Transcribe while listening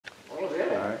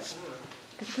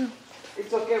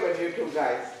It's okay with you two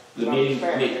guys. The meeting's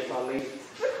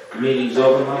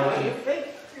over, Malaki?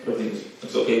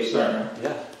 It's okay to start now?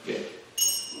 Yeah. Okay.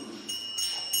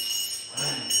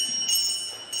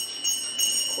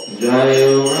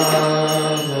 Jayo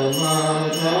Radha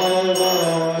Madhava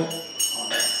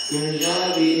Kunja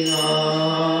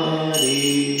Vihari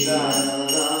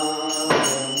Radha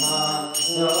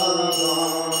Madhava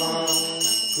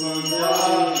Kunja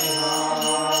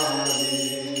Vihari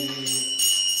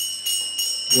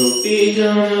Gopi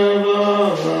Jana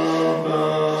Vallabha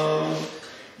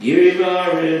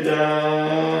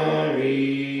Girivaridhari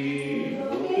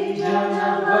Gopi Jana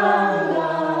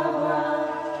Vallabha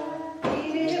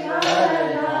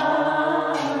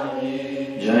Girivaridhari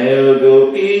Jaya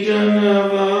Gopi Jana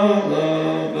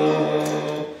Vallabha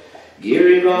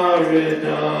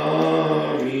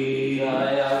Girivaridhari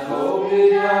Jaya Gopi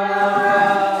Jana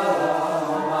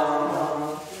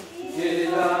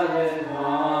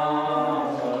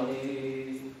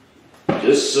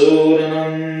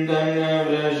Jasodanandana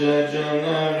Vraja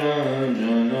Jana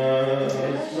Ranjana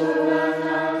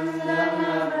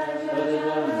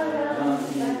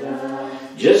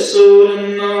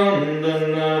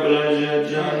Jasodanandana Vraja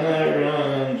Jana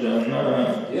Ranjana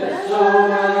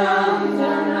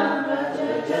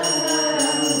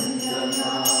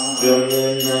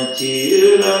Jamuna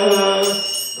Tira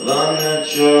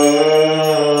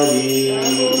Vanachari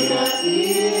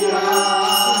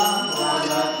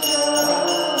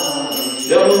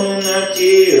Jamuna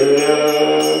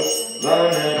Tira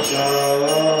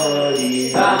Vanachari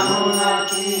Jamuna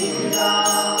Tira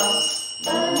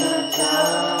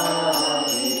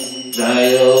Vanachari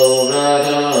Jayo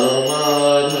Radha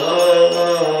Madhava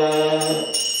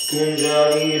Kunja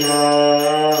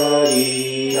Vihari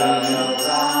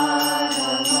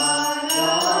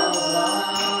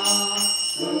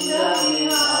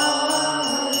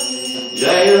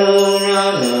Jayo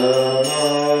Radha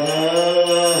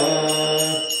Madhava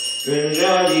Kunja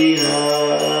Vihari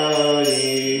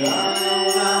Jayo Radha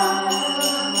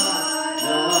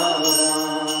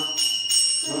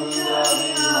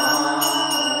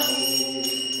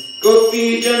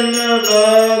Gopi Jana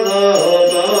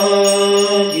Vallabha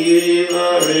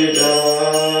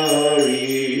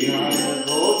Girivaridhari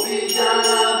Gopi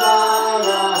Jana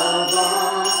Vallabha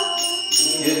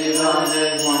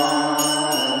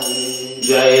Girivaridhari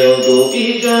Jaya Gopi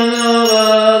Jana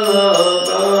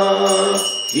Vallabha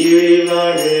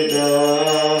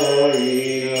Girivaridhari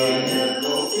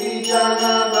Gopi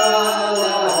Jana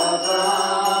Vallabha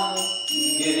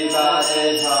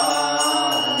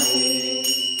Girivaridhari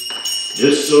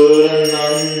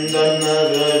Jasodanandana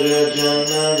Vraja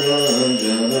Jana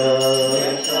Ranjana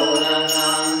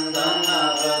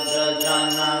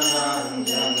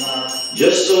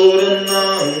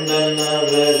Jasodanandana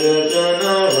Vraja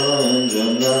Jana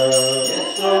Ranjana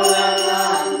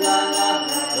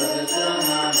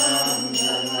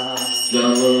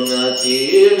Jamuna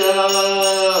Tira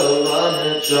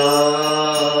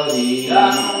Vanachari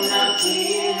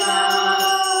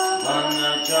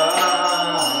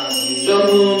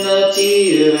Jamuna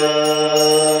Tira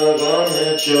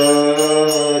Vanachari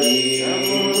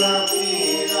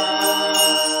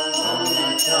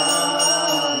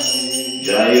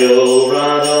Jayo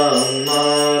Radha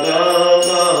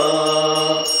Madhava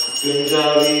Kunja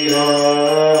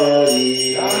Vihari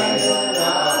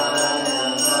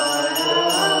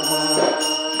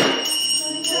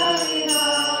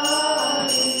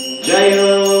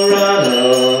Jayo Radha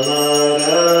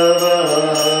Madhava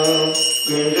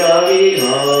Kunja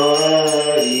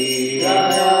Vihari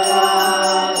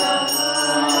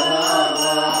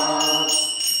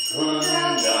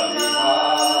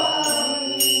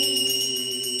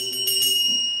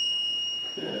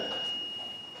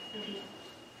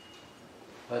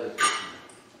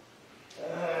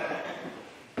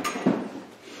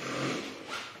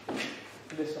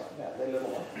This one, yeah, the little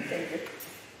one. Thank you.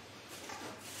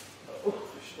 Oh,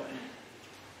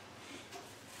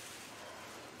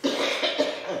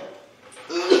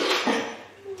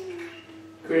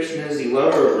 Krishna is the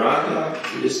lover of Radha.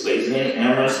 He displays many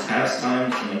amorous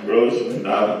pastimes in the groves of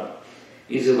Vrindavan.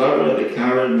 He is the lover of the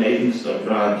cowherd maidens of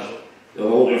Raj, the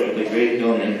holder of the great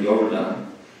hill named Govardhan,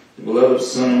 the beloved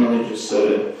son of Mother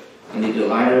Jasoda, and the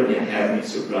delighter of the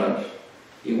inhabitants of Raj.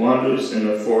 He wanders in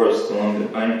the forest along the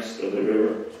banks of the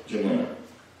river Jamuna.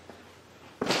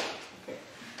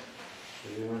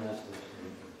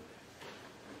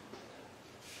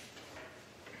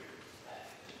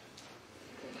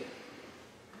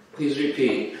 Please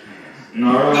repeat.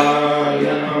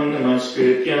 Narayanam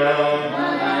namaskritya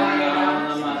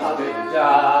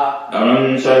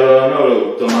Dharam Sarva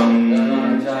Narottamam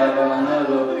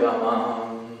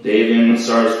Devim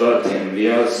Sarasvatim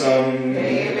Vyasam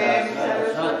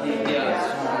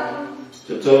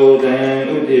Tato Dan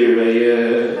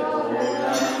Udiraya.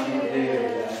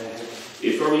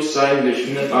 Before reciting the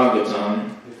Srimad Bhagavatam,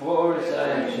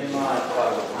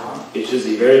 which is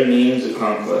the very means of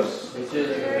conquest,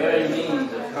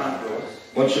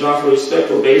 one should offer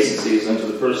respectful obeisances unto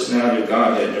the personality of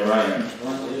Godhead, Narayan.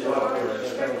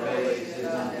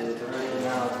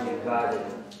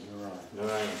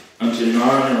 Unto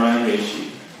Narayan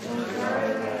Rishi,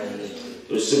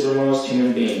 the supermost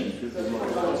human being.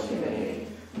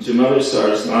 Unto Mother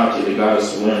Saraswati, the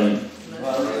goddess of learning.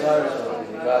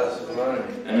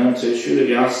 And unto Shuddha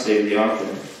Vyasadeva, the author.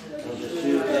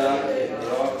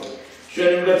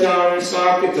 Shrinvatam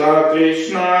Sakita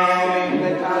Krishna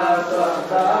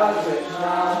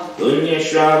Punya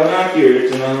Shravana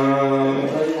Kirtana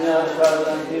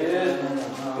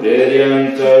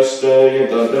Hridyantastoya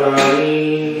Bhadrani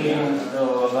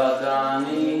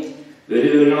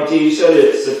Vidunati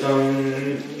Saritsatam.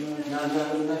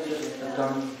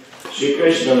 Shri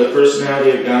Krishna, the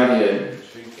personality of Godhead,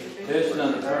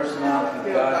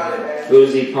 who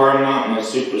is the Paramatma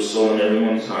Super Soul in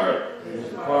everyone's heart,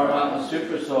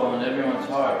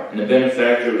 and the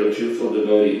benefactor of the truthful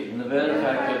devotee,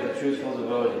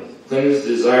 cleanses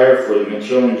desire for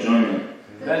material enjoyment,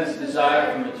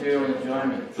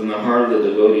 from the heart of the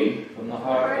devotee, who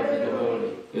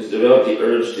has developed the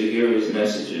urge to hear his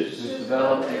messages,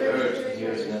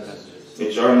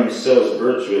 which are themselves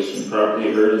virtuous when properly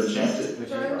heard and chanted.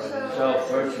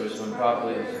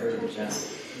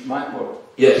 Mayapur.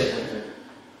 Yes.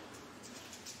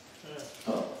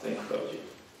 Oh, thank you, Prabhu.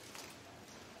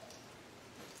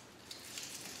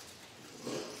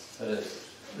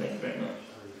 Thank you very much.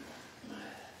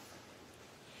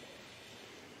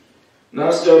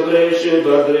 Nastapreshu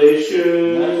Bhadreshu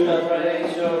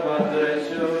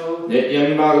Nityam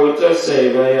Bhagavata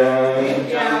Sevaya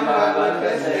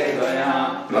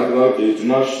Bhagavatu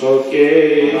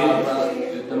Tamashloke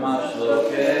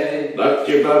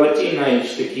Bhaktir Bhavati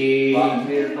Naishtaki.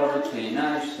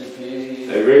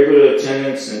 A regular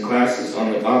attendance in classes on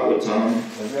the Bhagavatam,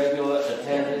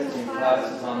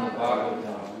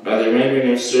 by the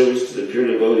rendering of service to the pure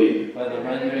devotee,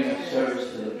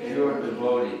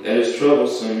 that is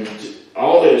troublesome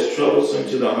all that is troublesome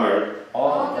to the heart,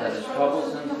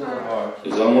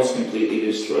 is almost completely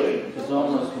destroyed.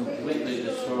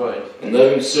 And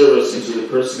loving service unto the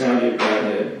personality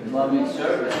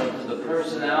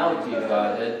of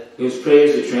Godhead, whose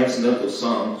praise of transcendental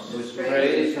songs,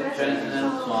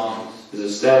 is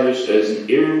established as an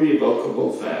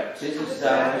irrevocable fact.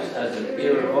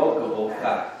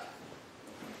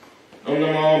 Om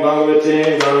Namo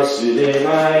Bhagavate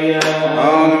Vasudevaya.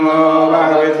 Om Namo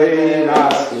Bhagavate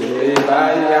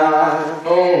Vasudevaya.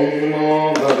 Om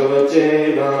Namo Bhagavate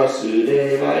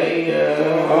Vasudevaya.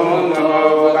 Om Namo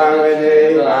Bhagavate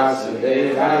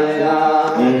Vasudevaya.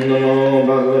 Om Namo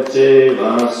Bhagavate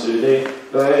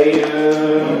Vasudevaya.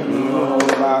 Om Namo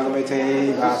Bhagavate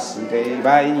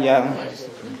Vasudevaya.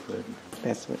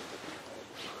 That's it.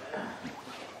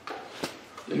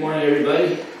 Good morning, everybody.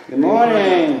 Good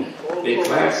morning. Big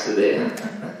class today, huh?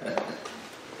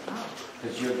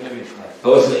 I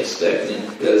wasn't expecting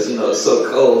because, it's so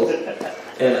cold.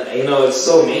 And, it's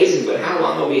so amazing, but how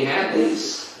long have we had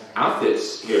these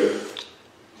outfits here?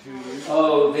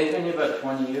 Oh, they've been here about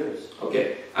 20 years.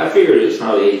 Okay. I figured it was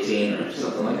probably 18 or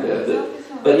something like that.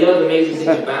 But the amazing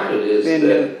thing about it is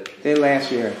that... They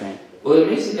last year, I think. Well, the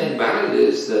amazing thing about it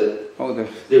is that Oh,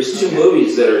 there's two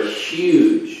movies that are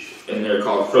huge, and they're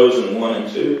called Frozen 1 and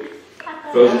 2.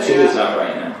 Frozen 2 is out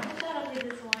right now.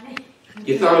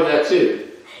 You thought of that too?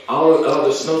 All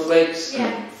the snowflakes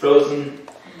and Frozen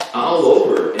all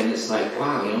over, and it's like,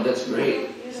 wow, that's great.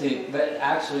 See, but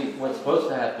actually what's supposed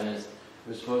to happen is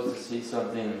we're supposed to see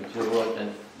something in the material world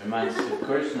and reminds us of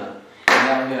Krishna. And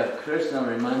now we have Krishna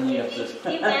reminding you of this.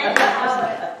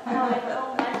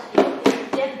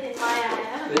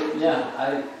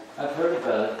 Yeah, I've heard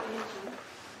about it.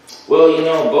 Well,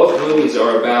 both movies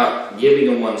are about giving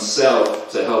of oneself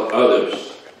to help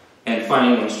others and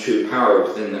finding one's true power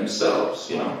within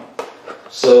themselves,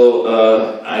 So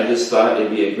I just thought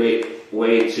it'd be a great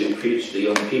way to preach to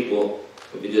young people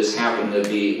if you just happen to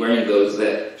be wearing those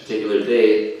that particular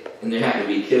day, and there happen to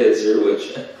be kids here,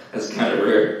 which is kind of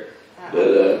rare.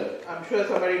 But I'm sure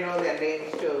somebody knows their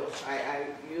names too. I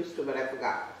used to, but I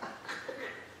forgot.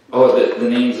 Oh, the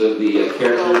names of the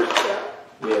characters?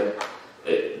 Yeah.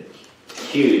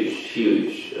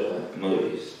 Huge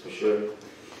movies, for sure.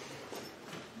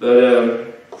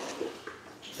 But,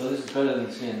 so this is better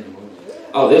than seeing the movie.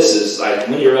 Oh, this is like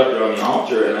when you're up there on the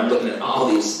altar and I'm looking at all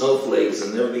these snowflakes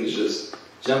and everything's just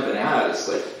jumping out. It's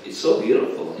like, it's so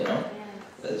beautiful, you know.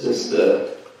 It's just,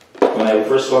 when I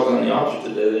first walked on the altar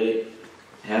today, they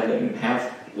had them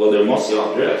they're mostly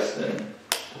all dressed, and I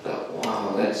thought,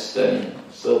 wow, that's stunning,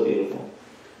 so beautiful.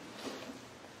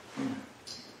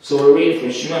 So we're reading from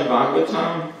Srimad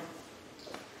Bhagavatam,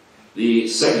 the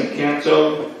 2nd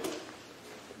canto,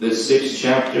 the 6th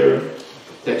chapter,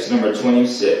 text number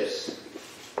 26.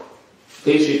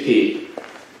 Please repeat.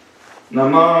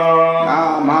 Nama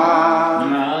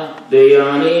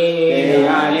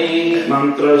Deyani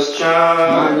Mantrascha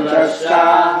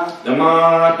Nama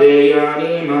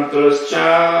Deyani Mantrascha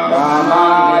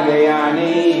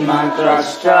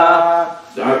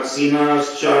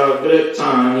Dakshinascha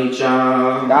Vritani Cha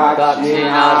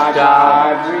Dakshinascha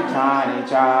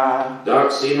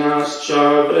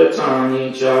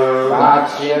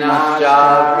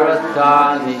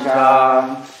Vritani Cha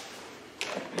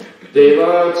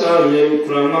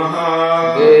Devatanukramaha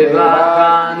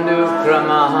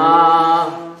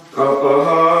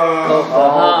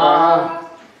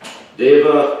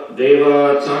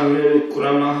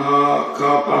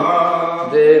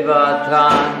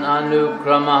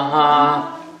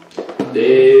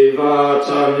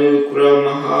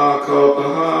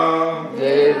Kapaha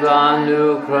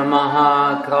Devatanukramaha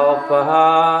Kapaha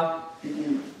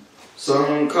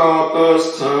Sankalpas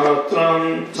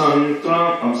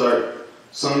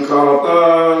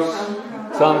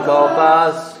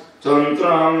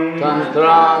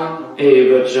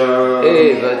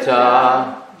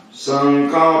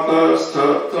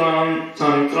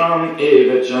Tantram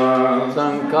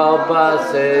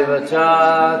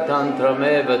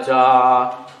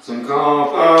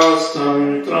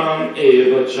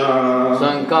Evacha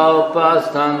Sankalpas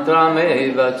Tantram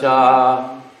Evacha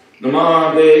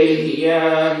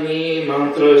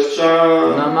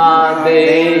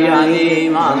Namadeyani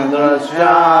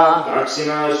mantrascha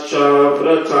Dakshinascha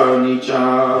Vritani Cha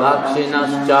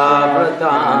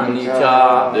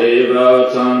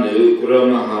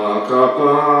Devatanukramaha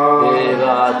Kalpa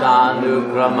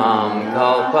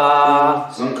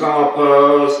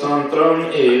Sankalpas Tantram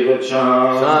Evacha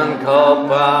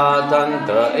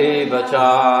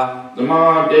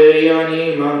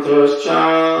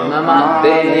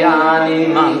Namadeyani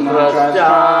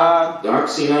mantrascha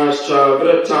Dakshinascha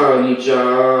Vritani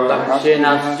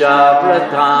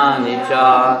Cha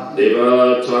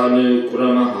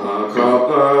Devatanukramaha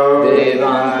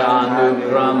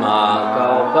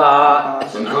Kalpa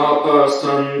Sankalpas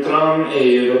Tantram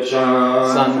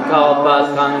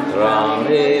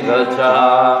Evacha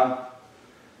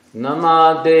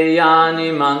Namadeyani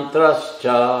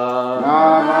mantrascha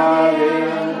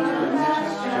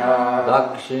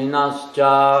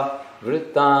Dakshinascha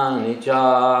Vritani Cha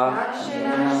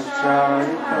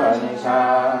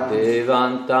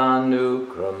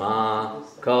Devantanukrama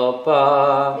Kalpa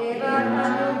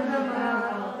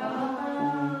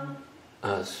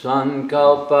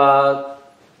Sankalpa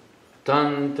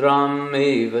Tantram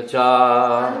Evacha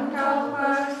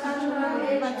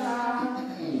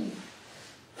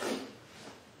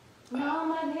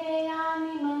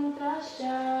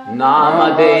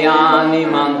Namadeyani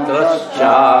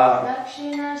mantrascha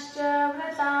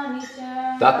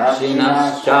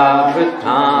Dakshinascha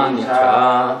Vritani Cha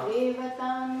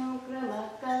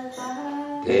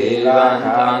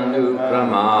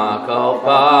Devantanukrama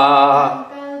Kalpa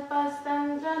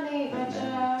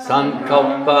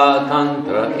Sankalpa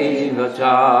Tantra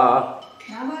Evacha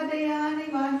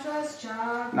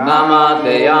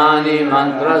Namadeyani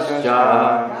mantrascha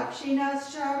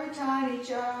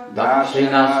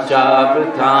Dakshinascha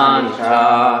Vritani Cha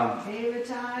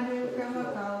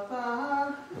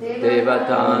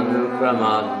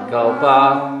Devatanukrama Kalpa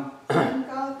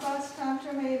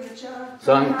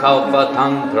Sankalpa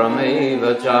Tantram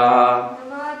Evacha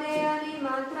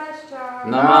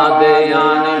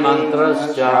Namadeyani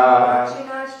mantrascha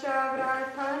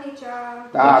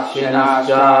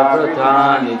Dakshinascha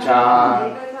Vritani Cha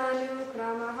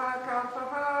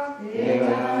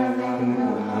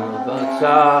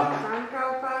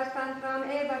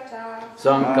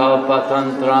Sankalpa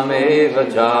Tantram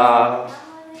Evacha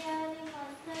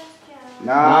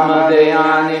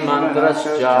Namadeyani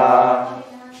mantrascha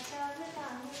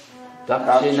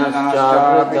Dakshinascha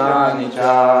Vritani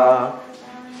Cha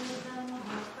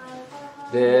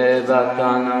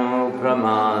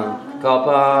Devatanukrama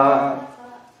Kalpa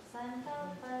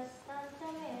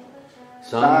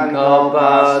Sankalpa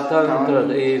Tantra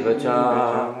Evacha.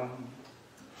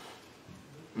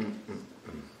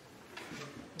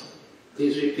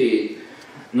 Please repeat.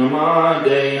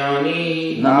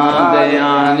 Namadeyani.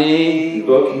 Namadeyani.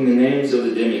 Invoking the names of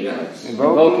the demigods.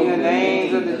 Invoking the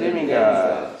names of the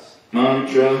demigods.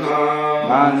 Mantraha.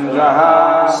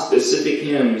 Specific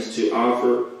hymns to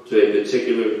offer to a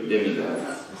particular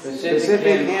demigod.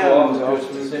 Specific hymns or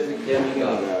specific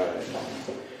demigod.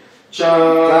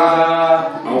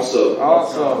 Cha. Also.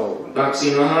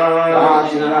 Daksinaha.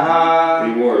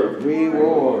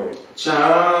 Reward.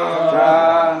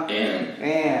 Cha.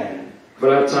 And.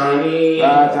 Pratani.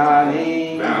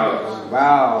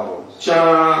 Vows.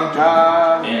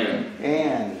 Cha. And.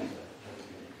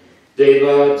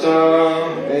 Devata.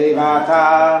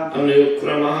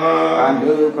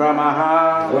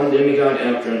 Anukramaha. One demigod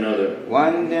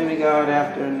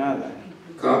after another.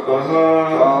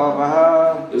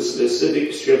 Kapaha. The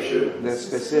specific scripture.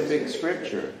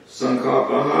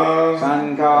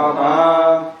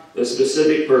 Sankalpaha. The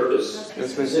specific purpose.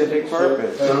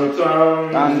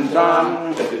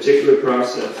 Tantram. A particular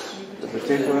process.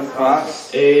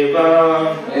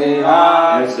 Eva.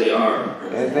 As they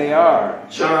are.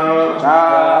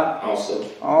 Cha.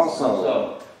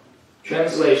 Also.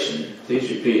 Translation. Please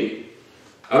repeat.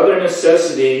 Other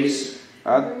necessities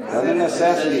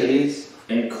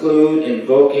include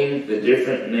invoking the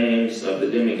different names of the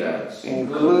demigods.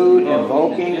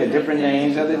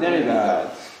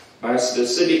 By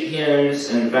specific hymns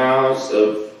and vows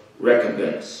of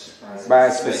recompense.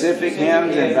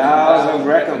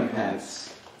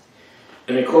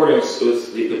 In accordance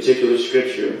with the particular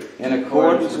scripture.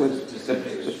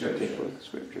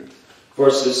 For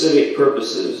specific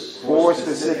purposes.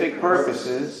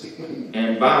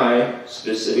 And by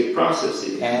specific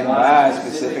processes.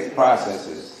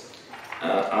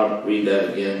 I'll read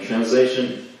that again.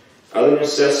 Translation. Other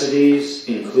necessities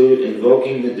include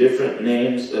invoking the different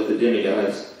names of the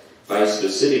demigods by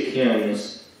specific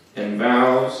hymns and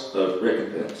vows of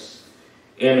recompense.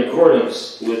 In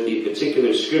accordance with the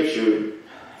particular scripture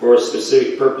for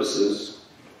specific purposes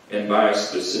and by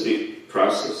specific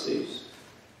processes.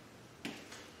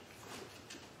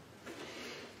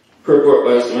 Purport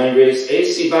by His Divine Grace,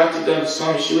 A.C. Bhaktivedanta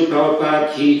Swami Srila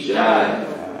Prabhupada Ki Jai.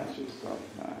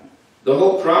 The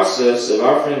whole process of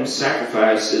offering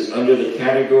sacrifice is under the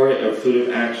category of fruit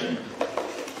of action,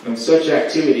 and such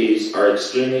activities are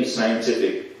extremely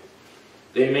scientific.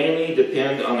 They mainly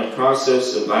depend on the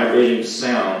process of vibrating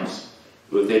sounds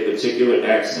with a particular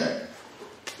accent.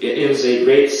 It is a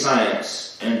great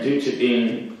science, and due to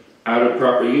being out of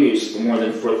proper use for more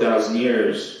than 4,000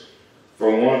 years,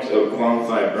 for want of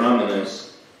qualified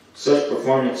brahmanas, such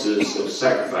performances of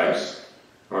sacrifice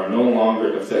are no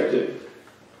longer effective,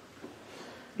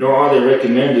 nor are they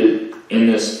recommended in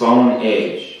this fallen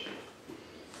age.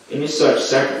 Any such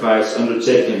sacrifice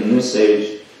undertaken in this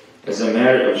age as a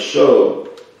matter of show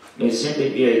may simply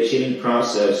be a cheating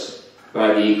process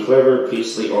by the clever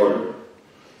priestly order.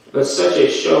 But such a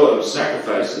show of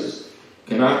sacrifices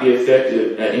cannot be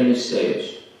effective at any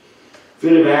stage.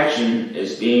 Fruit of action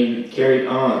is being carried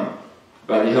on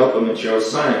by the help of material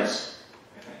science,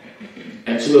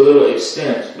 and to a little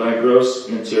extent by gross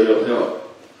material help.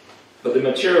 But the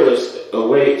materialists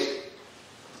await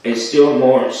a still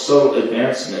more subtle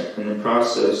advancement in the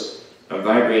process of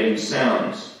vibrating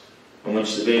sounds on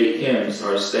which the Vedic hymns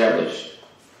are established.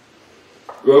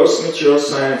 Gross material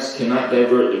science cannot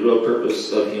divert the real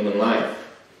purpose of human life.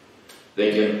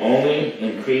 They can only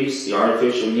increase the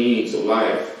artificial needs of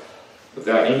life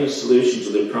without any solution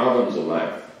to the problems of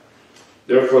life.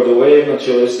 Therefore, the way of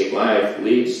materialistic life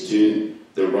leads to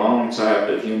the wrong type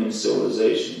of human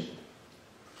civilization.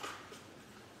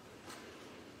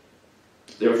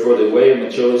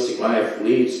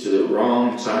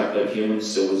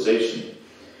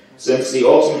 Since the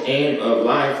ultimate aim of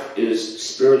life is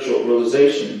spiritual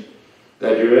realization,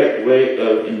 the direct way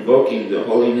of invoking the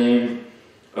holy name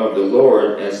of the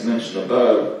Lord, as mentioned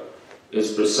above,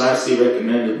 is precisely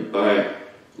recommended by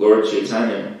Lord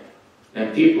Chaitanya,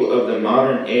 and people of the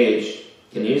modern age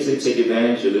can easily take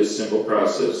advantage of this simple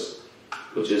process,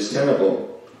 which is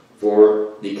tenable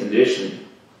for the condition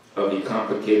of the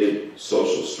complicated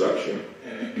social structure.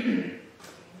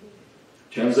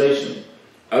 Translation.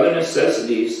 Other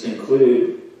necessities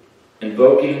include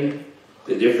invoking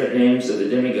the different names of the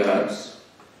demigods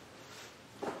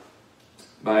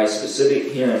by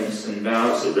specific hymns and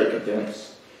vows of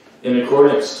recompense, in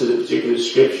accordance to the particular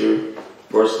scripture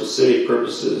for specific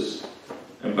purposes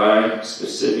and by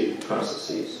specific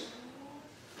processes.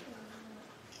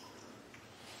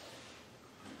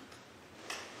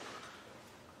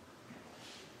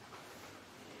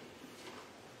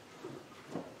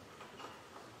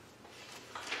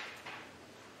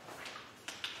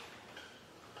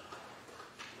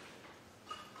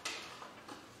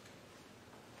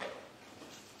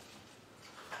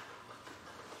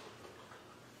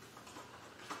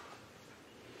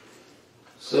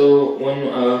 So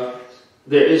when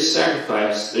there is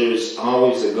sacrifice, there's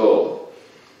always a goal.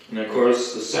 And of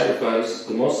course, the sacrifice,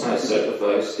 the Most High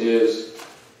sacrifice, is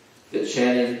the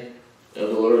chanting of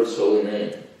the Lord's holy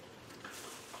name.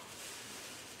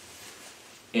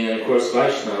 And of course,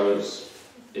 Vaishnavas,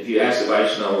 if you ask a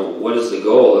Vaishnava, what is the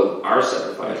goal of our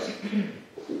sacrifice?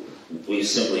 We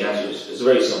simply answer, it's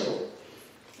very simple,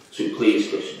 to please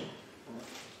Krishna.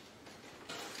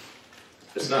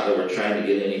 It's not that we're trying to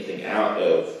get anything out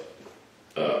of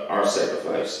our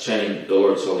sacrifice, chanting the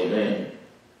Lord's holy name.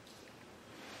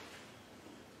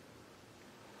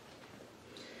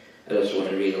 I just want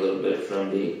to read a little bit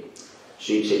from the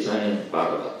Sri Chaitanya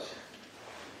Bhagavatam.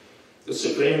 The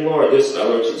Supreme Lord, this is our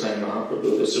Lord Chaitanya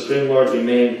Mahaprabhu, the Supreme Lord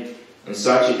remained in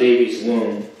Sachi Devi's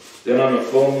womb. Then on a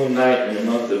full moon night in the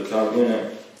month of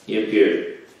Talavana, he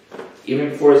appeared. Even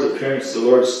before his appearance, the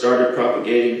Lord started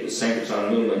propagating the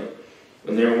Sankirtan movement.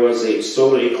 When there was a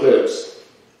solar eclipse,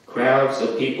 crowds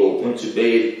of people went to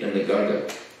bathe in the Ganga.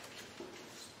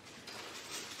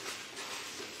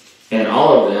 And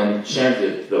all of them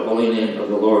chanted the holy name of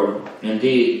the Lord.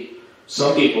 Indeed,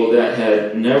 some people that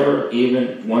had never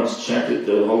even once chanted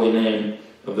the holy name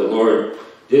of the Lord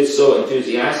did so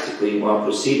enthusiastically while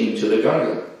proceeding to the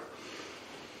Ganga.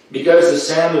 Because the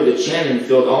sound of the chanting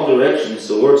filled all directions,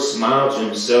 the Lord smiled to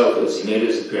himself as he made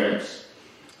his appearance.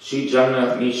 Sri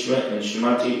Jagannath Mishra and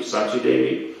Srimati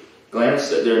Sachidevi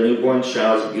glanced at their newborn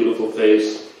child's beautiful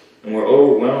face and were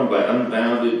overwhelmed by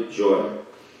unbounded joy.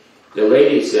 The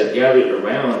ladies that gathered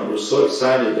around were so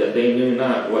excited that they knew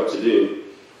not what to do,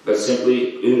 but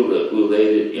simply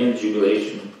ululated in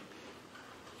jubilation.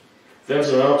 Friends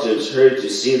and relatives hurried to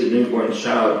see the newborn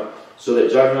child, so that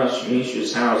Jagannath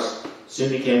Mishra's house soon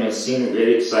became a scene of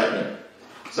great excitement.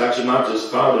 Sachimata's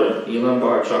father,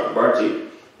 Nilambar Chakrabarti,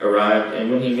 arrived,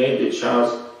 and when he made the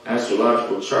child's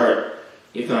astrological chart,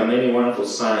 he found many wonderful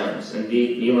signs.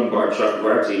 Indeed, Nilambar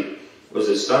Chakrabarti was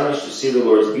astonished to see the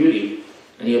Lord's beauty,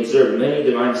 and he observed many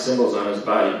divine symbols on his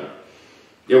body.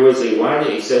 There was a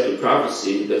widely accepted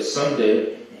prophecy that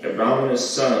someday a Brahmana's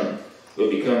son would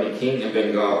become the king of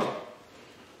Bengal.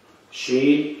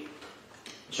 Sri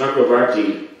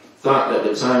Chakrabarti thought that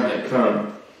the time had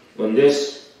come when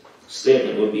this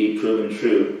statement would be proven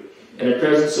true. In the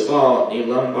presence of all,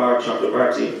 Nilambar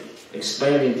Chakrabarti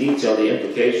explained in detail the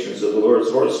implications of the Lord's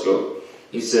horoscope.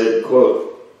 He said,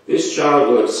 quote, "This child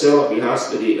will excel at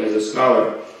Brihaspati as a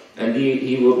scholar. Indeed,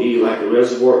 he will be like a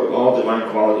reservoir of all divine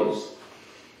qualities."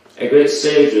 A great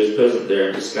sage was present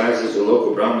there, disguised as a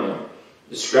local Brahmana.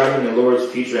 Describing the Lord's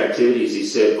future activities, he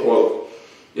said, quote,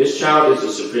 "This child is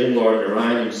the Supreme Lord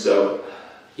Narayan himself.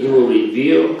 He will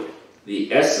reveal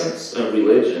the essence of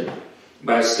religion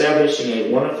by establishing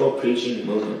a wonderful preaching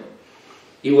movement.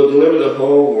 He will deliver the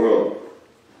whole world."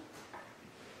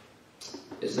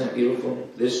 Isn't that beautiful?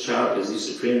 This child is the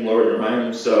Supreme Lord Narayan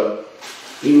himself.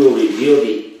 He will reveal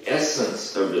the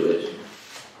essence of religion.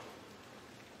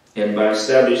 And by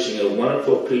establishing a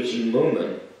wonderful preaching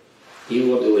movement, he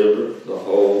will deliver the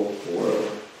whole world.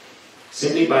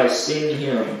 Simply by seeing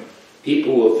him,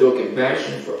 people will feel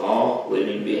compassion for all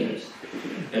living beings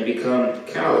and become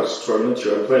callous toward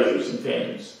material pleasures and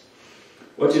pains.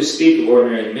 What to speak of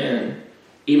ordinary men,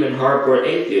 even hardcore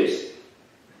atheists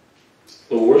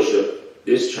will worship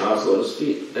this child's lotus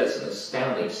feet. That's an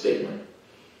astounding statement.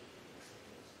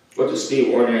 What to speak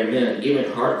of ordinary men, even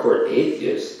hardcore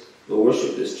atheists will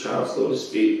worship this child's lotus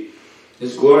feet.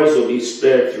 His glories will be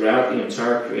spread throughout the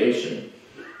entire creation,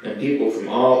 and people from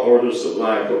all orders of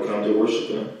life will come to worship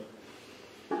him.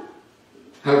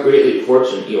 How greatly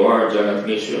fortunate you are, Jagannath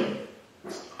Mishra.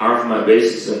 I offer my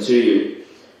obeisances unto you,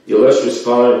 the illustrious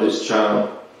father of this child.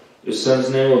 Your son's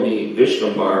name will be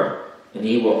Vishvambar, and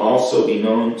he will also be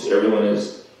known to everyone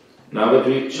as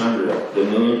Navadvip Chandra, the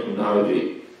moon of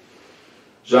Navadvip.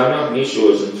 Jagannath Mishra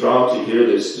was enthralled to hear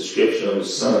this description of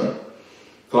his son.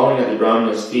 Falling at the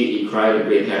Brahmana's feet, he cried in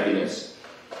great happiness.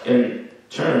 In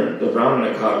turn, the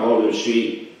Brahmana caught hold of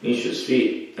Sri Mishra's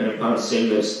feet, and upon seeing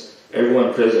this,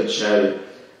 everyone present shouted,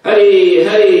 "Hari!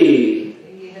 Hari!"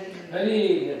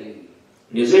 Hari, Hari.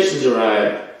 Musicians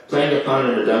arrived, playing upon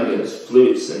their mridangas,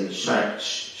 flutes, and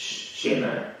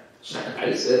shinai. How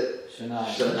do you say it?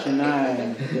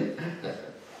 Shanai.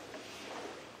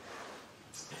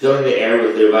 Filling the air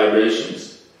with their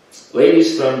vibrations.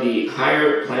 Ladies from the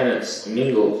higher planets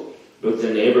mingled with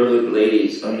the neighborhood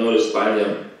ladies unnoticed by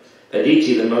them.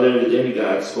 Aditi, the mother of the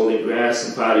demigods, holding grass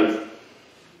and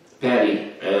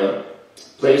paddy,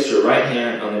 placed her right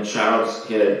hand on the child's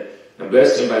head and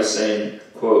blessed him by saying,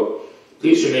 quote,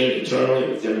 "Please remain eternally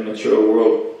within the material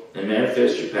world and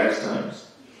manifest your pastimes."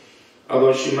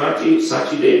 Although Srimati,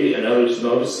 Sachi Devi, and others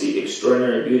noticed the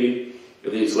extraordinary beauty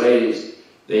of these ladies,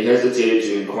 they hesitated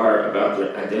to inquire about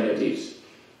their identities.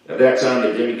 At that time,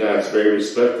 the demigods very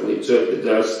respectfully took the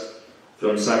dust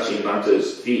from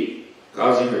Sachimata's feet,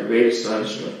 causing her great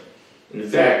astonishment. In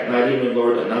fact, not even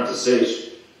Lord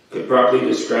Anantasesh could properly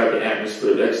describe the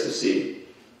atmosphere of ecstasy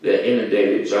that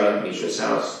inundated Janak Mishra's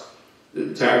house. The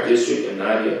entire district of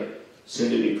Nadia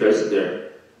seemed to be present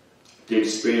there to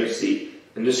experience the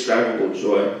indescribable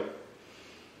joy.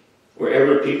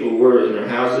 Wherever people were, in their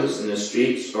houses, in the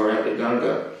streets, or at the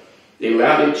Ganga, they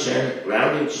loudly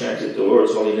chanted the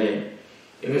Lord's holy name.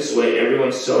 In this way,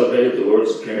 everyone celebrated the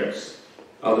Lord's appearance,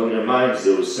 although in their minds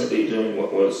they were simply doing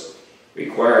what was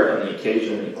required on the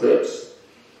occasion of an eclipse.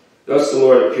 Thus the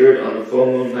Lord appeared on the full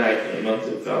moon night in the month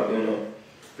of Falguna,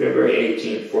 February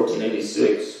 18,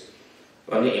 1486,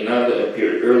 while the Inanda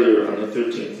appeared earlier on the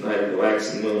 13th night of the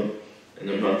waxing moon in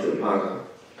the month of Magha.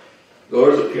 The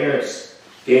Lord's appearance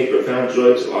gave profound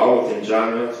joy to all within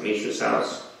Jagannath Mishra's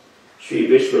house. Sri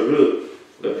Vishwarup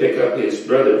would pick up his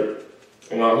brother,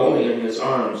 and while holding him in his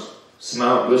arms,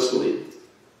 smiled blissfully.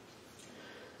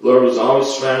 The Lord was always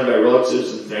surrounded by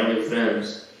relatives and family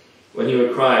friends. When he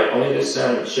would cry, only the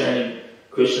sound of chanting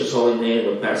Krishna's holy name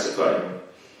would pacify him.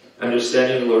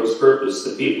 Understanding the Lord's purpose,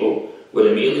 the people would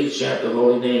immediately chant the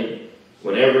holy name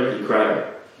whenever he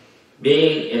cried.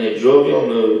 Being in a jovial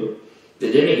mood,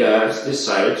 the demigods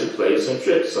decided to play some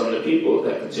tricks on the people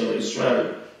that continually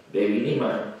surrounded baby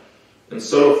Nimai. In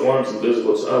subtle forms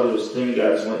invisible to others,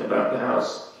 demigods went about the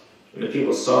house. When the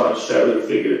people saw a shadowy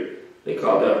figure, they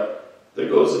called out, "There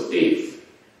goes a thief."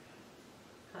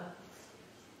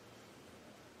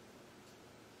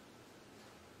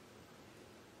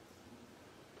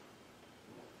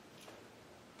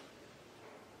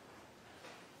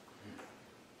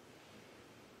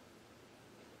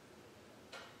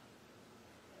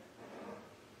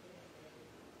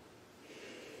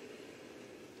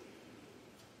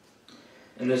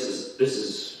 And this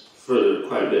is further,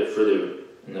 quite a bit further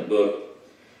in the book.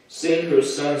 Seeing her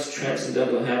son's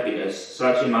transcendental happiness,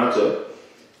 Sachimata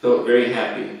felt very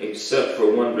happy, except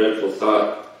for one dreadful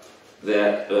thought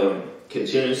that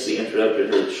continuously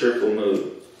interrupted her cheerful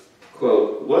mood.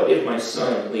 Quote, "What if my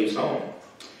son leaves home?"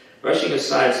 Brushing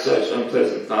aside such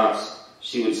unpleasant thoughts,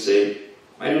 she would say,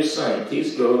 "My dear son,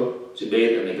 please go to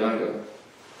bathe in the Ganga."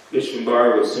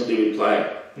 Vishwambara would simply reply,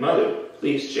 "Mother,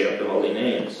 please chant the holy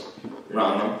names,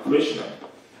 Rama, Krishna."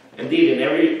 Indeed, in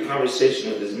every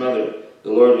conversation with his mother,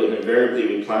 the Lord would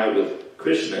invariably reply with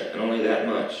Krishna and only that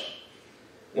much.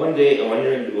 One day, a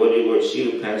wandering devotee, Lord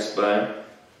Shiva, passed by.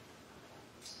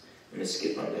 Let me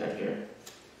skip on down here.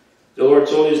 The Lord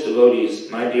told his devotees,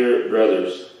 "My dear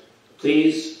brothers,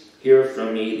 please hear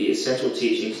from me the essential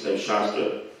teachings of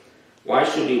Shastra. Why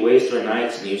should we waste our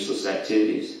nights in useless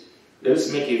activities? Let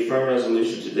us make a firm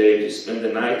resolution today to spend the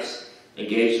nights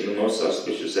engaged in the most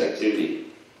auspicious activity,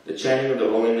 the chanting of the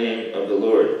holy name of the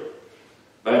Lord.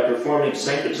 By performing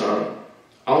Sankirtan,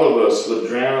 all of us would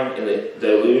drown in the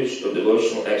deluge of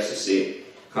devotional ecstasy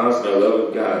caused by love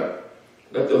of God.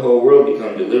 Let the whole world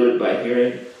become delivered by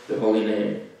hearing the holy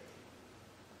name."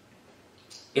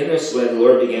 In this way, the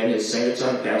Lord began his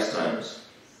Sankirtan pastimes.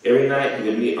 Every night he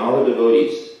would meet all the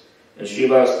devotees in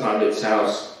Srivas Pandit's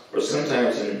house, or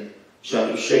sometimes in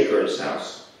Chandrasekhar's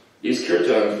house. These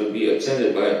kirtans would be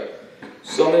attended by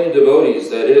so many devotees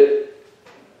that it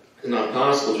is not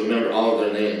possible to remember all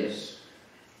of their names.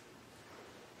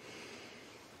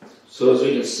 So as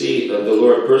we can see, the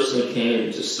Lord personally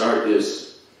came to start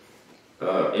this,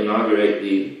 inaugurate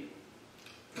the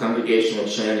congregational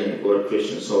chanting of Lord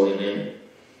Krishna's holy name.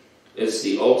 It's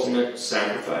the ultimate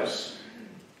sacrifice.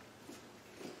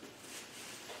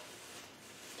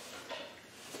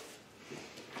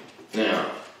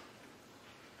 Now,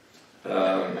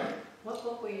 what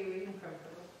book were you reading from,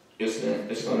 Prabhu?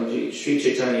 ISKCON Sri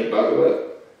Chaitanya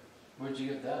Bhagavat. Where'd you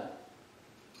get that?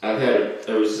 I've had it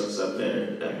ever since I've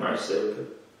been at Marsevika.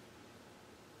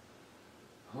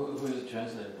 Who is it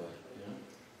translated by?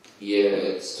 Yeah,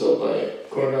 it's told by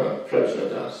Korna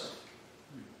Prajnadas.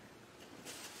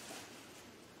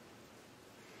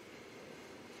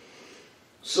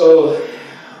 So,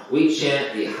 we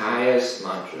chant the highest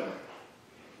mantra.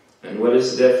 And what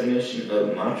is the definition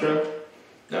of mantra?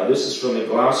 Now, this is from the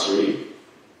glossary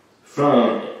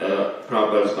from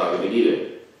Prabhupada's Bhagavad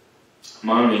Gita.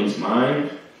 Man means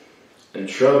mind, and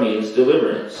tra means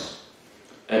deliverance.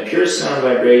 A pure sound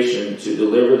vibration to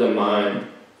deliver the mind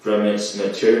from its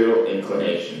material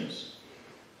inclinations.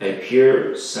 A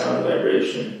pure sound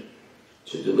vibration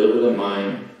to deliver the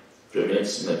mind from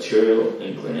its material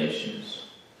inclinations.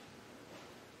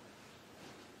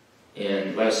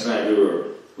 And last night we were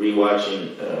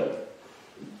rewatching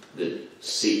the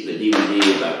see the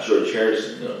DVD about George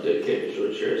Harrison, dedicated to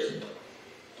George Harrison.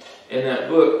 In that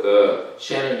book,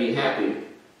 Chant and Be Happy,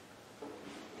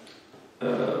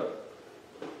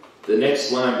 the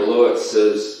next line below it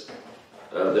says,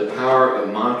 the power of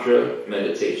mantra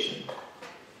meditation.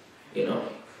 And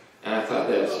I thought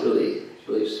that was really,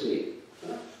 really sweet.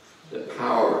 The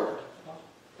power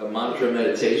of mantra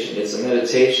meditation. It's a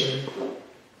meditation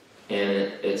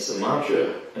and it's a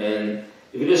mantra. And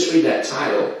if you just read that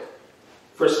title,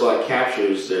 first of all, it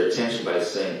captures their attention by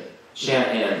saying, chant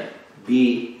and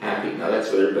be happy. Now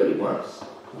that's what everybody wants,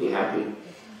 be happy.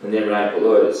 And then right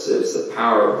below it says the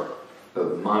power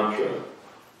of mantra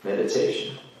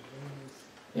meditation.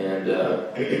 And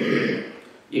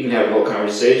you can have a whole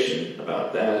conversation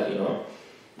about that,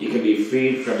 You can be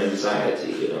freed from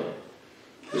anxiety,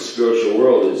 The spiritual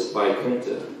world is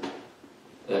Vaikuntha.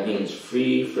 That means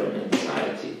free from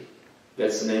anxiety.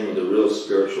 That's the name of the real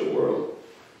spiritual world.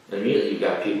 And immediately you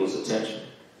got people's attention.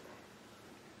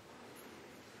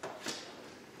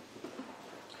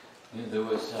 There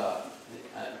was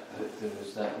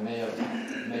that Mayor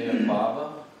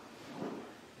Baba,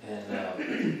 and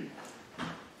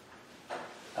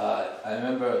I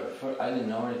remember I didn't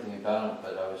know anything about him,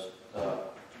 but I was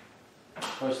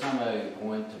first time I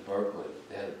went to Berkeley.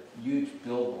 They had a huge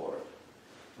billboard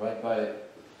right by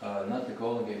not the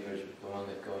Golden Gate Bridge, but the one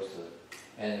that goes to,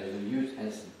 and it was a huge, and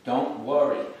it said, "Don't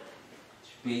worry,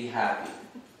 be happy."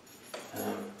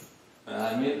 And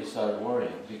I immediately started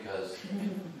worrying because.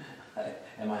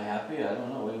 Am I happy? I don't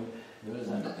know. What does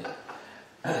that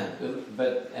mean?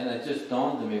 But it just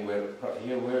dawned on me where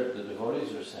the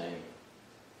devotees are saying,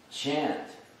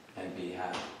 chant and be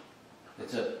happy.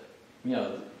 It's a,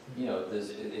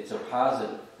 it's a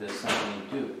positive. There's something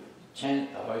you do.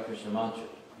 Chant the Hare Krishna mantra.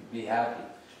 Be happy.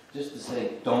 Just to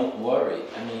say, don't worry.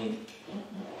 I mean,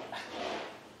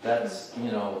 that's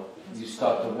you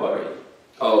start to worry.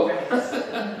 Oh.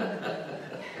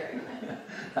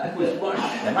 I was worrying.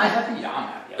 Am I happy? Yeah, I'm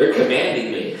happy. They're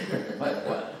commanding me.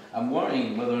 But I'm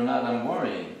worrying whether or not I'm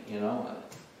worrying, It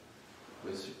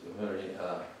was very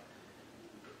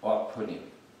off-putting.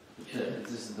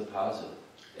 This is the positive.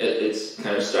 It's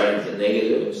kind of starting with a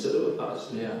negative instead of a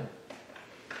positive. Yeah.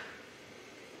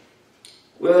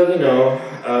 Well,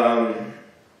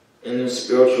 in the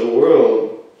spiritual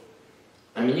world,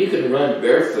 you can run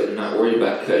barefoot and not worry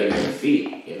about cutting your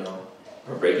feet,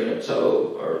 or breaking a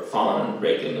toe, or falling and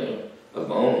breaking a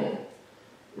bone.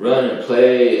 Run and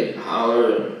play and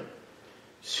holler and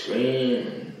scream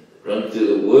and run through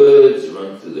the woods,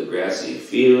 run through the grassy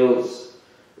fields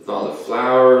with all the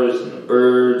flowers and the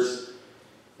birds.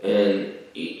 And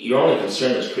you're only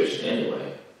concerned as Krishna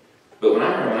anyway. But when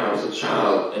I was a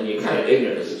child, and you're kind of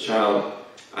ignorant as a child,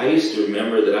 I used to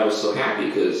remember that I was so happy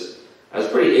because I was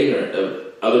pretty ignorant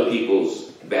of other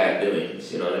people's bad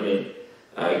doings, you know what I mean?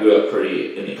 I grew up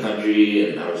pretty in the country,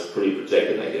 and I was pretty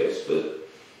protected, I guess, but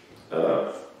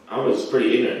I was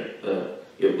pretty ignorant.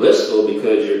 You're blissful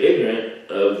because you're ignorant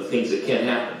of the things that can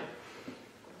happen.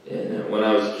 And when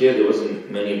I was a kid, there wasn't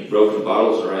many broken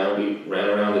bottles around. We ran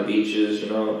around the beaches,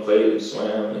 played and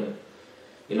swam, and,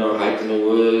 hiked in the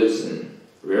woods, and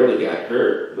rarely got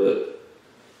hurt.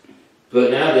 But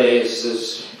nowadays,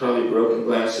 there's probably broken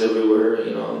glass everywhere,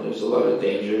 and there's a lot of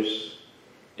dangers.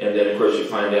 And then, of course, you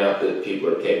find out that people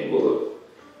are capable of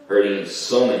hurting in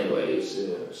so many ways,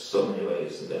 And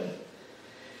then,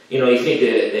 you think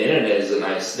that the internet is a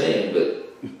nice thing, but,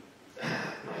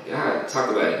 my God, talk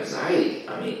about anxiety.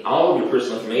 All of your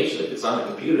personal information, if it's on a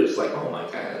computer, it's like, oh my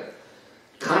God.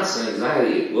 Constant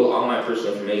anxiety. Will all my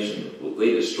personal information, will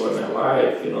they destroy my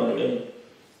life? You know what I mean?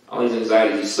 All these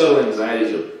anxieties, these subtle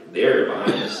anxieties are there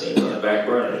behind the scenes on the back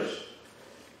burners.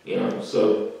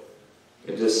 So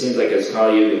it just seems like as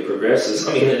Kali progresses,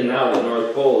 and now the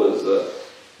North Pole is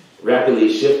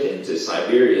rapidly shifting to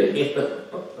Siberia,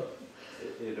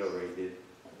 It already did.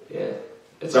 Yeah.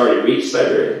 It's already reached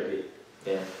Siberia.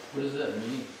 Yeah. What does that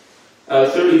mean?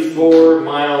 34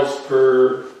 miles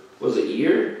per, was it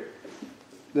year?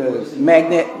 The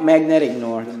magnetic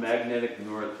north. The magnetic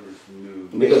north is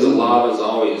moved. Because the lava is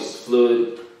always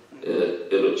fluid,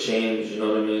 it'll change, you know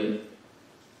what I mean?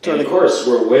 So and of course,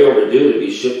 we're way overdue to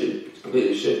be shifted,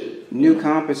 completely shifted. New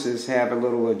compasses have a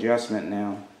little adjustment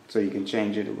now, so you can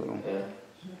change it a little. Yeah.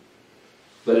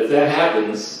 But if that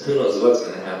happens, who knows what's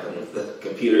going to happen with the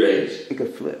computer age. It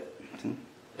could flip.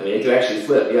 It could actually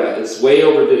flip, yeah. It's way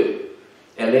overdue.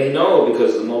 And they know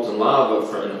because of the molten lava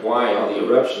from Hawaii, all the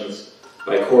eruptions,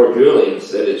 by core drillings,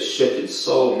 that it's shifted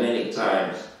so many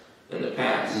times in the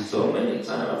past. So many times.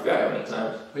 I forgot how many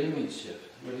times. What do you mean shift?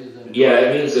 What is that? Yeah,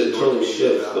 it means that it totally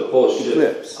shifts. The pole shifts.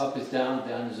 Flips. Up is down,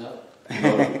 down is up.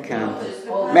 Compass.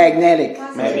 Oh. Magnetic.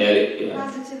 Magnetic, yeah.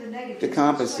 Positive and negative. The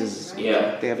compass is.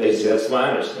 Yeah, They have to basically, adjust. that's why I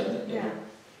understand it. Yeah.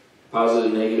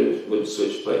 Positive, negative would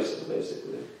switch places,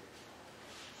 basically.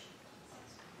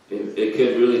 It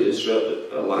could really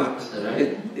disrupt a lot,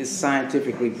 right? It's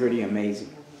scientifically pretty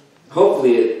amazing.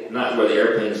 Hopefully, not where the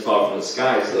airplanes fall from the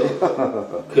skies,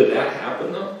 though. Could that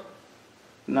happen, though?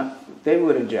 No, they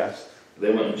would adjust.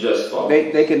 They wouldn't just fall.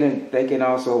 They can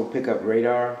also pick up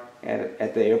radar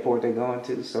at the airport they're going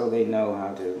to, so they know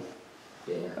how to.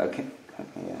 Yeah.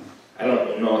 Yeah. I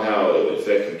don't know how it would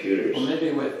affect computers. Well, maybe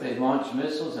if they launch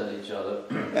missiles at each other,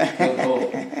 they'll go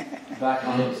back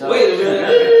on themselves. Wait a minute.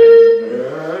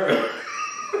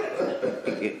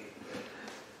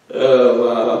 Oh,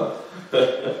 wow.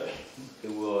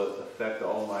 It will affect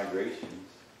all migrations.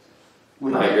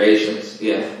 Migrations,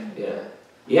 yeah.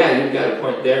 Yeah, you've got a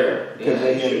point there. Yeah,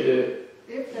 They you sure do.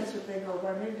 If that's what they go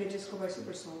by, maybe they just go by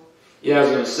super soul. Yeah, I was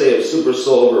going to say if Super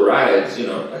Soul overrides,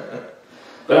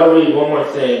 But I'll read one more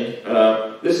thing.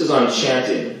 This is on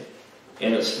chanting,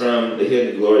 and it's from the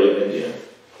Hidden Glory of India.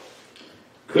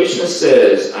 Krishna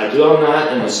says, I dwell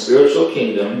not in the spiritual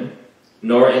kingdom,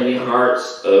 nor in the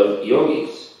hearts of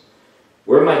yogis.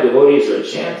 Where my devotees are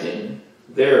chanting,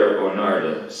 there, O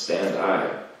Narada, stand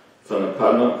I, from the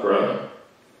Padma Purana.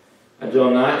 I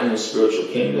dwell not in the spiritual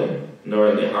kingdom, nor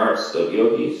in the hearts of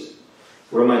yogis.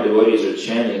 Where my devotees are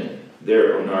chanting,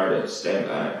 there, O Narada, stand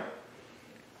I.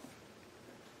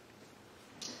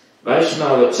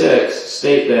 Vaishnava texts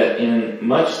state that in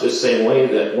much the same way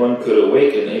that one could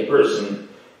awaken a person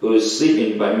who is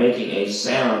sleeping by making a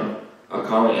sound or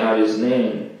calling out his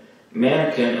name,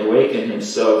 man can awaken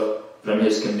himself from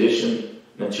his conditioned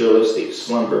materialistic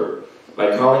slumber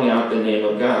by calling out the name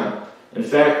of God. In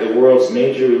fact, the world's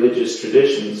major religious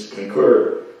traditions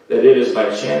concur that it is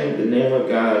by chanting the name of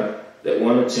God that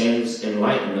one attains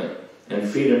enlightenment and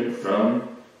freedom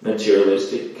from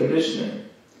materialistic conditioning.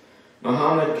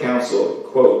 Muhammad counseled,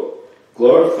 quote,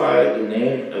 glorify the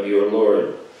name of your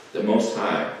Lord, the Most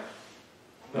High.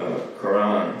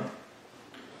 Quran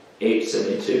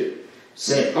 8:72.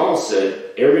 St. Paul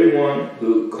said, everyone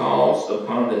who calls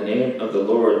upon the name of the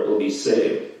Lord will be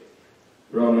saved.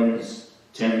 Romans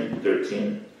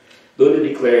 10:13. Buddha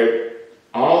declared,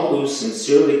 all who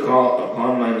sincerely call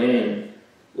upon my name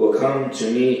will come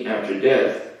to me after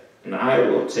death, and I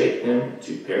will take them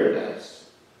to paradise.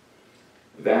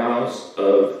 Vows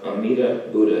of Amida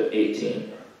Buddha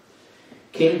 18.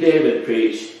 King David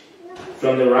preached,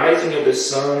 from the rising of the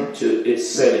sun to its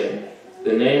setting,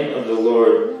 the name of the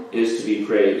Lord is to be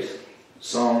praised.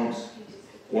 Psalms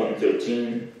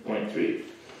 113.3.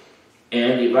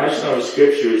 And the Vaishnava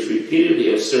scriptures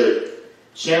repeatedly assert,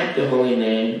 chant the holy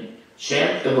name,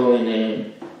 chant the holy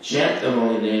name, chant the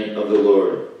holy name of the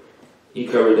Lord. You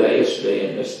covered that yesterday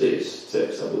in yesterday's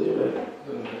text, I believe, right?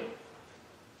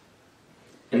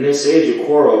 In this age of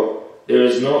quarrel, there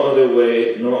is no other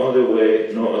way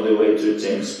to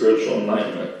attain spiritual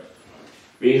enlightenment.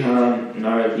 Rihan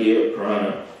Naradiya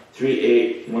Purana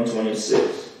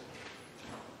 3.8.126.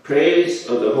 Praise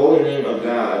of the holy name of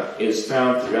God is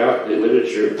found throughout the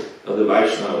literature of the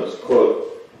Vaishnavas.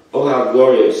 Quote, oh, how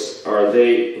glorious are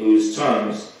they whose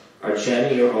tongues are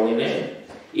chanting your holy name.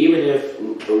 Even if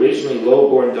originally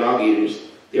low-born dog-eaters,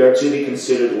 they are to be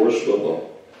considered worshipable.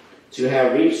 To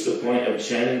have reached the point of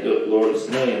chanting the Lord's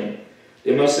name,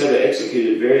 they must have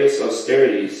executed various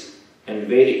austerities and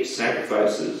Vedic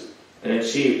sacrifices and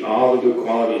achieved all the good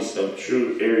qualities of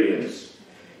true Aryans.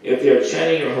 If they are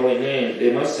chanting your holy name,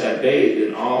 they must have bathed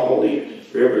in all holy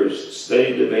rivers,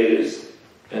 studied the Vedas,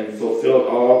 and fulfilled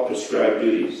all prescribed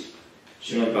duties.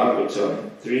 Srimad Bhagavatam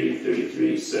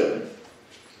 3.33.7.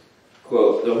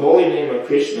 Quote, the holy name of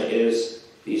Krishna is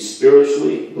the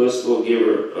spiritually blissful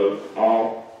giver of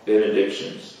all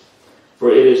benedictions. For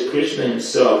it is Krishna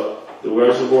himself, the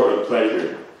reservoir of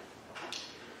pleasure.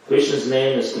 Krishna's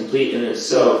name is complete in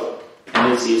itself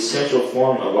and is the essential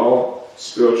form of all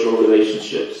spiritual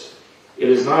relationships. It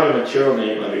is not a material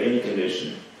name under any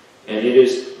condition, and it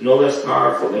is no less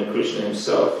powerful than Krishna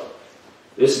himself.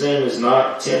 This name is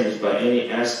not tinged by any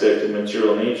aspect of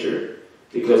material nature,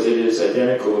 because it is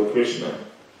identical with Krishna.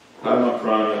 Padma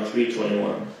Purana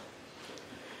 3.21.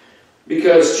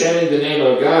 Because chanting the name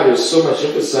of God is so much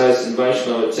emphasized in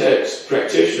Vaishnava texts,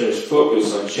 practitioners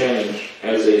focus on chanting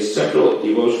as a central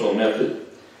devotional method.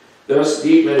 Thus,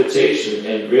 deep meditation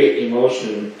and great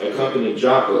emotion accompany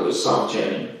japa, the soft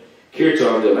chanting,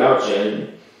 kirtan, the loud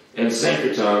chanting, and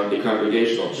sankirtan, the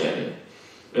congregational chanting.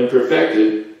 When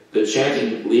perfected, the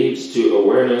chanting leads to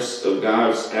awareness of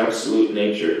God's absolute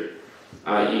nature,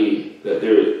 i.e., that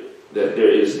there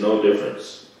is no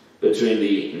difference between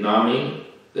the Nami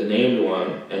the named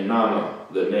one, and Nama,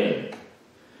 the name.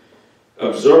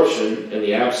 Absorption in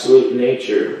the absolute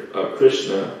nature of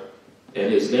Krishna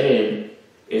and his name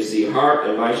is the heart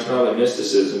of Vaishnava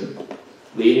mysticism,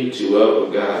 leading to love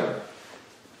of God.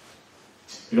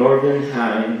 Norman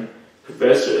Hine,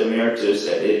 Professor Emeritus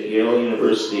at Yale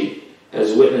University,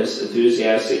 has witnessed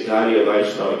enthusiastic Gaudiya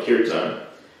Vaishnava Kirtan,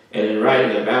 and in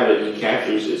writing about it, he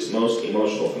captures its most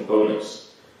emotional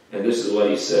components. And this is what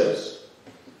he says.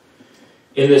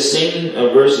 In the singing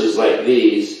of verses like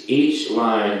these, each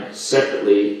line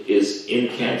separately is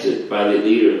incanted by the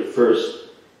leader first,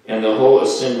 and the whole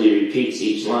assembly repeats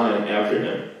each line after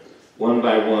him, one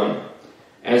by one.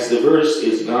 As the verse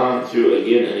is gone through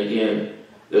again and again,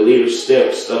 the leader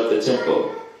steps up the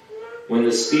tempo. When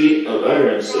the speed of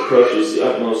utterance approaches the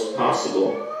utmost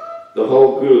possible, the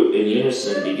whole group in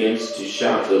unison begins to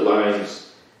shout the lines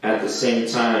at the same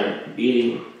time,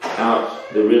 beating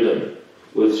out the rhythm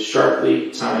with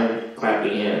sharply timed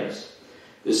clapping hands.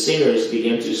 The singers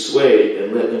begin to sway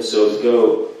and let themselves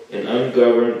go in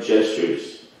ungoverned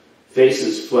gestures.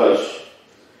 Faces flush.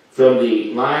 From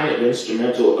the line of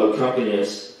instrumental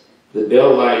accompanists, the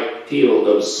bell-like peal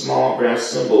of small brass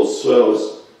cymbals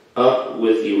swells up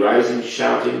with the rising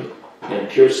shouting and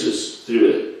pierces through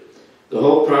it. The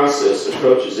whole process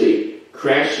approaches a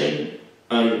crashing,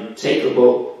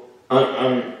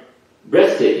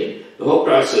 breathtaking. The whole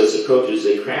process approaches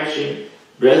a crashing,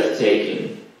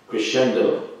 breathtaking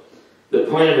crescendo. The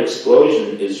point of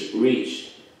explosion is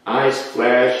reached. Eyes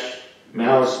flash,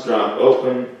 mouths drop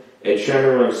open, a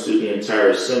tremor runs through the entire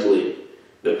assembly.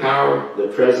 The power, the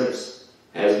presence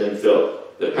has been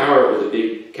felt. The power with a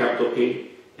big capital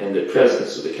P and the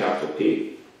presence with a capital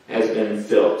P has been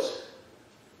felt.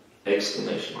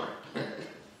 Exclamation mark.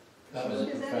 That was a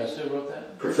professor who wrote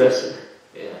that? Professor,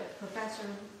 yeah. Professor.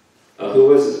 What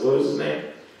was his name?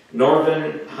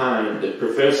 Norman Hine, the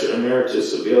Professor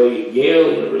Emeritus of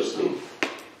Yale University,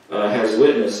 has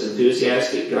witnessed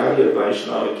enthusiastic Gaudiya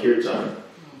Vaishnava Kirtan,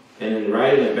 and in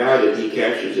writing about it, he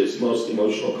captures its most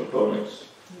emotional components.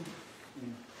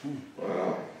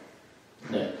 Wow.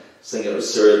 Singing of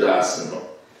Suradas and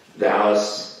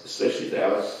Dallas, especially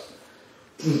Dallas.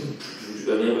 I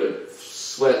mean,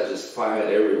 sweat just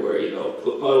flying everywhere,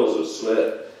 puddles of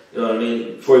sweat. You know what I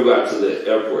mean? Before we got to the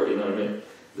airport, you know what I mean?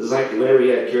 It was like whenever we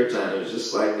had kirtan, it was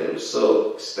just like that. It was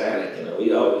so ecstatic,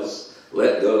 we always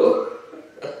let go.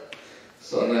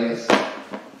 So nice.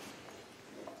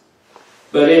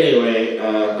 But anyway,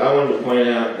 I wanted to point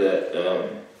out that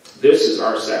this is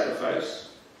our sacrifice.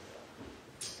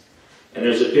 And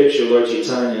there's a picture of Lord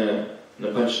Chaitanya in the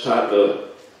Panchatattva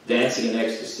dancing in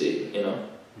ecstasy,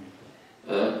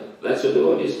 That's what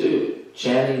devotees do.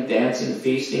 Chanting, dancing,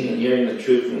 feasting, and hearing the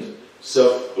truth from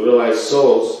self-realized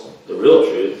souls, the real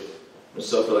truth from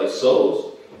self-realized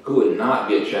souls, who would not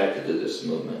be attracted to this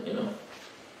movement,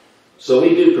 So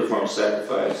we do perform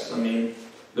sacrifice. I mean,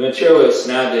 the materialists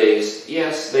nowadays,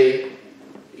 yes, they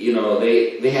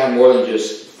have more than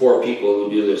just 4 people who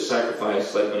do their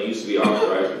sacrifice, like when it used to be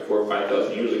authorized before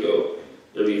 5,000 years ago.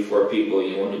 There'd be 4 people,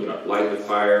 one who can light the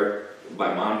fire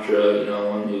by mantra,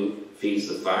 one who feeds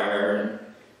the fire,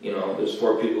 and there's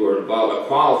 4 people who are involved,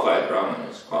 qualified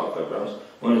Brahmanas,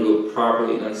 one who will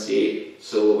properly enunciate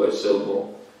syllable by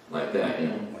syllable, like that,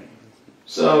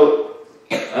 So,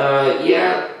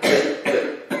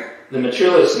 the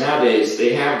materialists nowadays,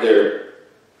 they have their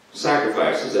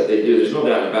sacrifices that they do. There's no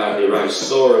doubt about it. They rise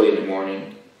so early in the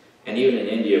morning, and even in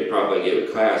India, Prabhupada gave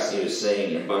a class, and he was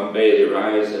saying in Bombay, they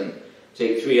rise and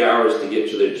take 3 hours to get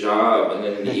to their job, and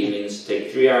then in the evenings,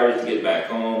 take 3 hours to get back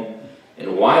home.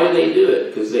 And why do they do it?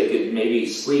 Because they could maybe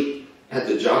sleep at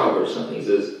the job or something. He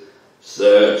says,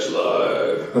 sex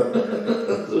life.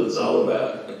 That's what it's all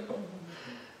about.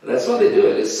 That's why they do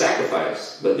it. It's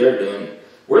sacrifice. But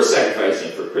we're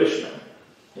sacrificing for Krishna.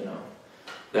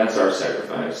 That's our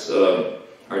sacrifice.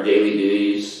 Our daily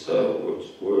duties,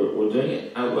 we're doing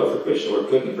it out of love for Krishna. We're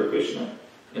cooking for Krishna.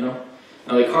 Now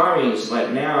the karmis, like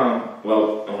now,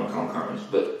 well, I don't want to call them karmis,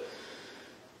 but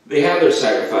they have their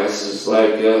sacrifices,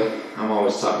 like I'm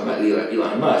always talking about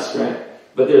Elon Musk, right?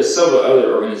 But there's several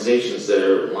other organizations that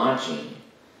are launching,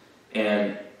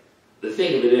 and the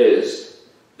thing of it is,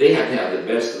 they have to have the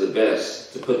best of the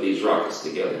best to put these rockets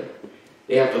together.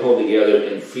 They have to hold together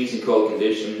in freezing cold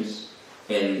conditions,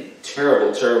 in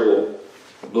terrible, terrible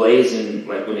blazing,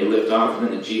 like when they lift off, and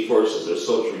then the G-forces are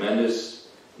so tremendous.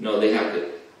 They have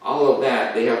to, all of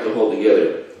that, they have to hold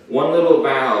together. One little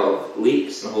valve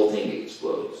leaks and the whole thing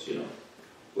explodes,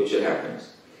 which it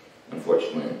happens,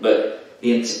 unfortunately. But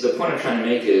the point I'm trying to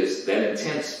make is that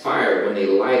intense fire, when they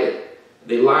light it,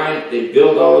 they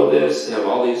build all of this, they have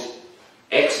all these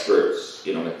experts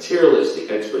experts,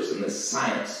 materialistic experts in this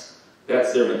science.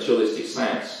 That's their materialistic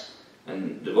science.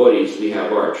 And devotees, we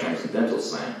have our transcendental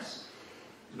science.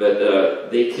 But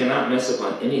they cannot mess up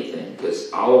on anything,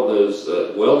 because all of those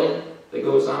welding that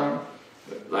goes on,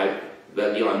 like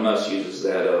that Elon Musk uses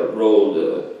that rolled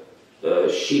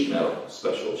sheet metal,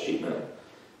 special sheet metal.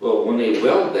 Well, when they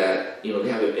weld that, they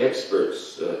have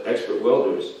experts, expert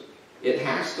welders. It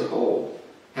has to hold.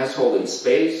 It has to hold in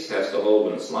space. It has to hold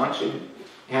when it's launching.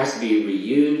 It has to be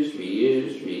reused.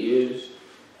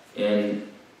 And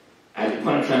the point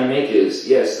I'm trying to make is,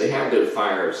 yes, they have their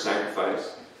fire of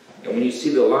sacrifice. And when you see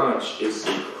the launch, it's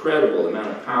an incredible amount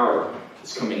of power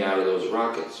that's coming out of those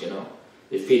rockets,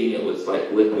 They're feeding it with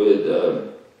like liquid,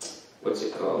 what's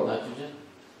it called? Nitrogen?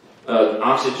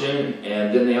 Oxygen,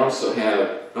 and then they also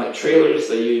have like trailers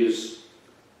they use.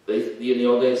 In the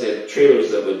old days, they had trailers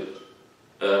that would,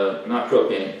 not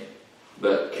propane,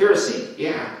 but kerosene,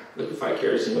 liquefied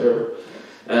kerosene, whatever,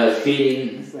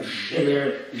 feeding in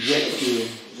there.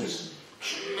 Just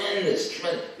tremendous.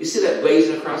 You see that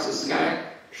blazing across the sky?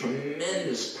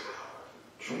 Tremendous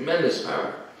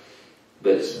power.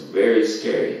 But it's very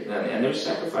scary. And they're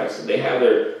sacrificing. They have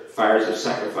their fires of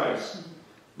sacrifice.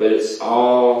 But it's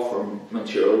all for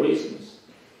material reasons.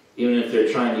 Even if they're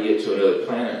trying to get to another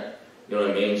planet,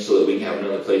 so that we can have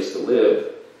another place to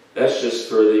live, that's just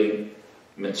for the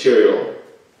material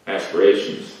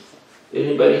aspirations. Did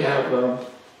anybody have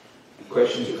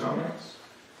questions or comments?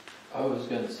 I was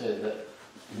going to say that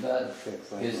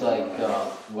is like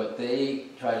what they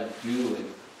try to do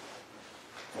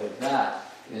with that.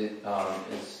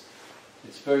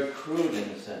 It's very crude in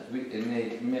a sense. We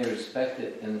may respect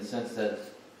it in the sense that it's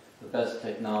the best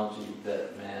technology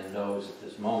that man knows at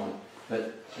this moment,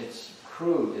 but it's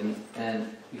crude and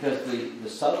because the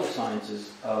subtle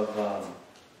sciences of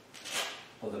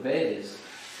the Vedas,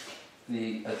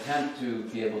 the attempt to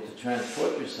be able to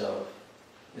transport yourself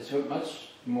is much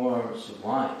more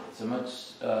sublime. It's a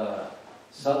much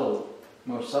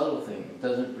more subtle thing. It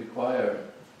doesn't require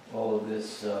all of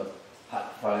this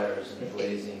hot fires and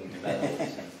blazing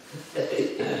metals.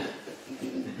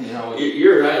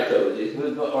 You're right, though.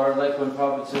 Or like when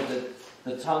Prabhu said that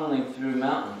the tunneling through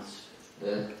mountains,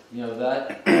 Yeah.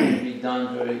 That can be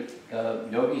done very,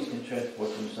 yogis can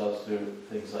transport themselves through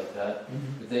things like that.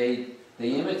 But they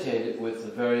imitate it with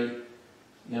a very,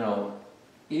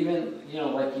 even,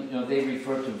 they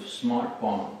refer to smart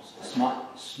bombs,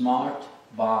 smart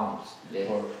bombs,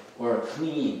 or a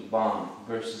clean bomb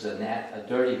versus a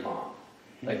dirty bomb.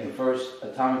 Like the first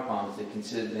atomic bombs, they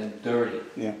considered them dirty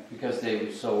because they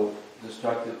were so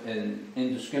destructive and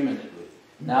indiscriminately.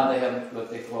 Now they have what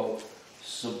they call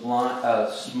smart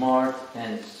or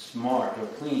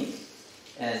clean.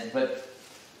 But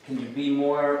can you be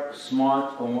more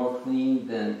smart or more clean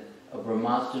than a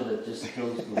Brahmastra that just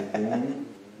kills the womb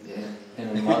in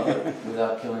a mother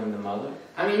without killing the mother?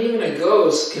 I mean, even a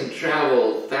ghost can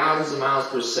travel thousands of miles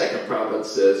per second, Prabhupada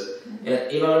says.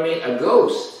 And you know what I mean? A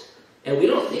ghost. And we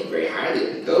don't think very highly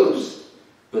of the ghost,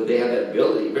 but they have that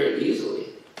ability very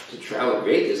easily to travel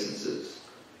great distances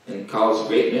and cause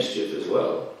great mischief as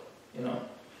well.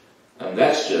 And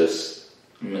that's just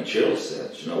material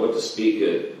sense. What to speak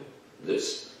of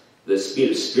this, the speed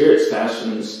of spirit's faster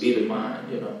than the speed of mind.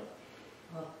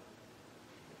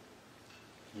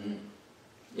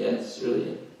 Yeah, it's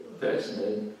really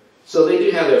fascinating. So they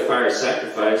do have their fire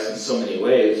sacrifice in so many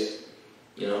ways.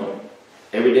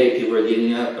 Every day people are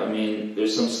getting up. I mean,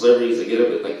 there's some celebrities that get up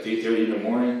at like 3:30 in the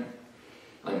morning,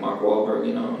 like Mark Wahlberg,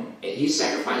 and he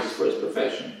sacrifices for his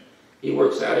profession. He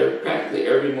works out practically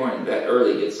every morning, that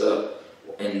early gets up,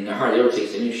 and hardly ever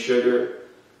takes any sugar,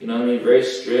 very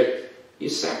strict.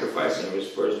 He's sacrificing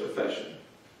for his profession,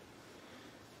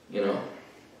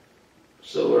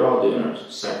 So we're all doing our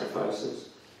sacrifices.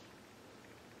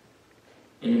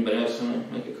 Anybody else want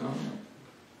to make a comment?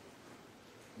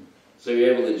 So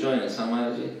you're able to join us, huh,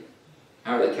 Mataji?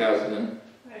 How are the cows doing?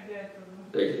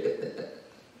 They're good.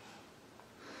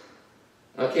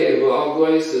 Okay, well, all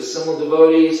glories to the simple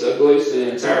devotees, all glories to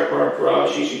the entire Parampara,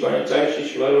 Shishi Bharanitai,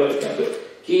 Shishi Bharanitai,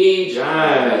 Ki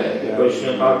Jai,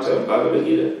 Vaishnava Bhakta, Bhagavad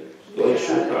Gita, Glory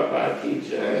Srila Prabhupada, Ki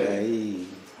Jai.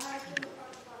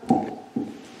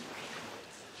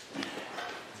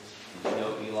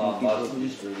 Elon Musk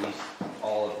just released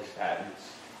all of his patents.